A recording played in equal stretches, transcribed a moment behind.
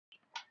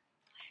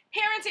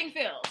Parenting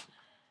feels.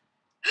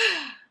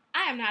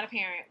 I am not a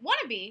parent.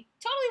 Wanna be.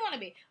 Totally wanna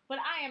be. But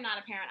I am not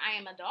a parent. I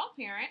am a dog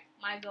parent.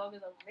 My dog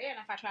is over there, and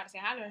if I try to say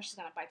hi to her, she's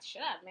gonna bite the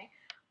shit out of me.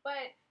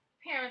 But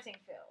parenting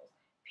feels.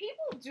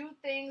 People do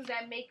things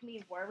that make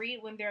me worried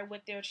when they're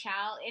with their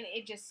child, and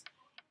it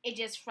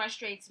just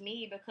frustrates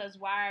me because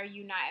why are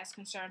you not as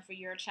concerned for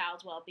your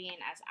child's well-being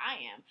as I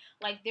am?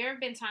 Like, there have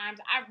been times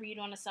I read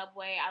on the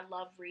subway. I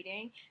love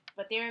reading,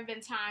 but there have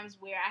been times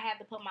where I had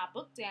to put my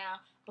book down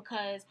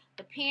because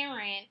the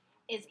parent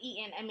is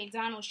eating a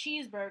McDonald's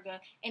cheeseburger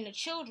and the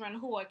children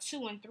who are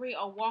 2 and 3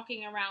 are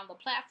walking around the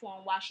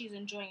platform while she's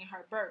enjoying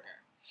her burger.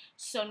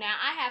 So now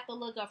I have to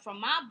look up from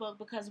my book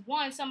because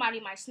one, somebody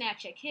might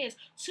snatch your kids.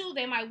 Two,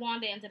 they might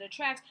wander into the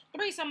tracks.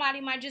 Three,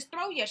 somebody might just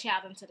throw your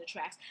child into the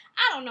tracks.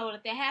 I don't know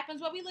that happens,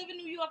 but we live in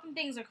New York and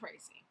things are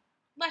crazy.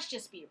 Let's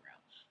just be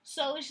real.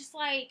 So it's just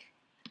like,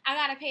 I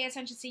gotta pay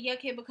attention to your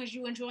kid because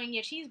you enjoying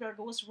your cheeseburger.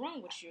 What's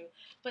wrong with you?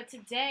 But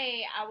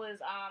today I was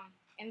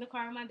in the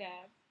car with my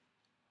dad,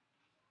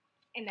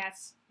 and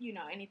that's,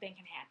 anything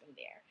can happen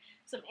there.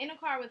 So I'm in a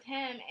car with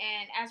him,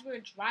 and as we're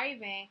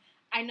driving,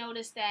 I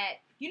noticed that,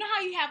 you know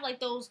how you have like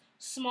those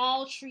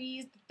small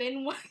trees, the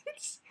thin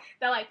ones,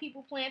 that like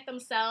people plant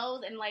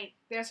themselves, and like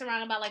they're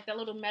surrounded by like the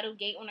little metal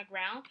gate on the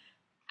ground?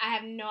 I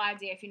have no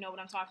idea if you know what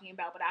I'm talking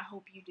about, but I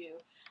hope you do,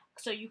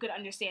 so you could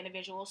understand the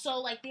visual. So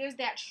like there's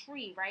that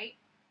tree, right?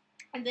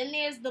 And then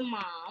there's the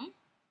mom,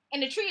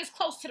 and the tree is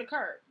close to the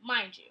curb,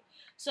 mind you.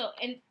 So,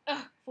 and,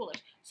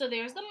 foolish. So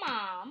there's the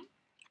mom,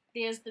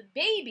 there's the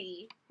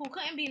baby, who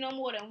couldn't be no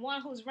more than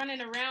one, who's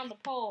running around the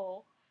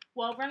pole,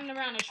 well, running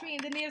around the tree,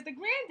 and then there's the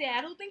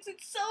granddad, who thinks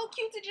it's so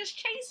cute to just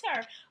chase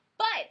her.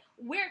 But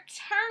we're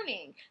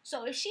turning,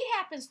 so if she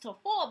happens to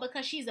fall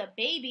because she's a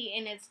baby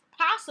and it's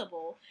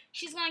possible,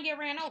 she's gonna get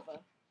ran over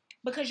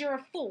because you're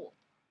a fool.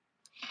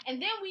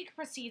 And then we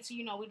proceed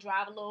to, we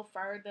drive a little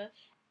further.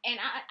 And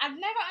I've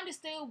never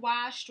understood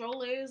why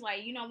strollers, like,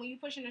 when you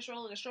push in the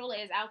stroller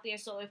is out there.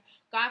 So if,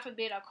 God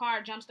forbid, a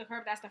car jumps the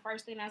curb, that's the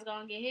first thing that's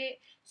going to get hit.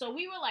 So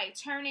we were, like,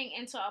 turning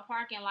into a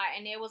parking lot,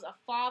 and there was a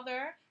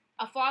father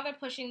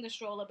pushing the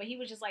stroller, but he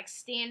was just, like,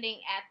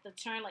 standing at the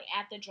turn, like,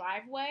 at the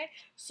driveway.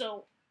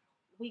 So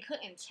we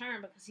couldn't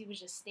turn because he was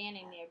just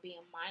standing there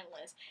being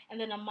mindless.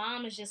 And then the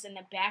mom is just in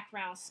the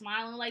background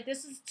smiling like,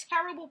 this is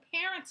terrible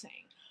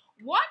parenting.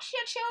 Watch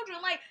your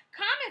children. Like,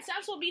 common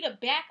sense will be to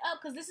back up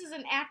because this is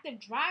an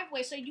active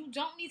driveway, so you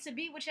don't need to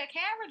be with your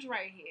carriage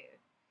right here.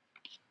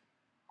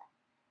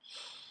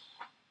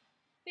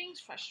 Things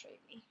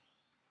frustrate me.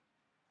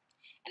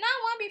 And I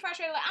don't want to be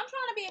frustrated. Like, I'm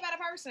trying to be a better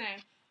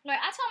person. Like,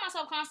 I tell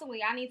myself constantly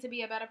I need to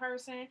be a better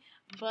person,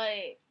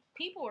 but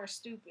people are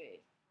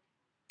stupid.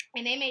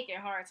 And they make it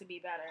hard to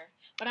be better.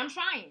 But I'm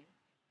trying.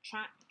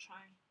 Trying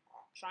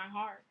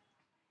hard.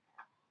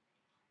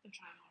 I'm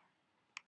trying hard.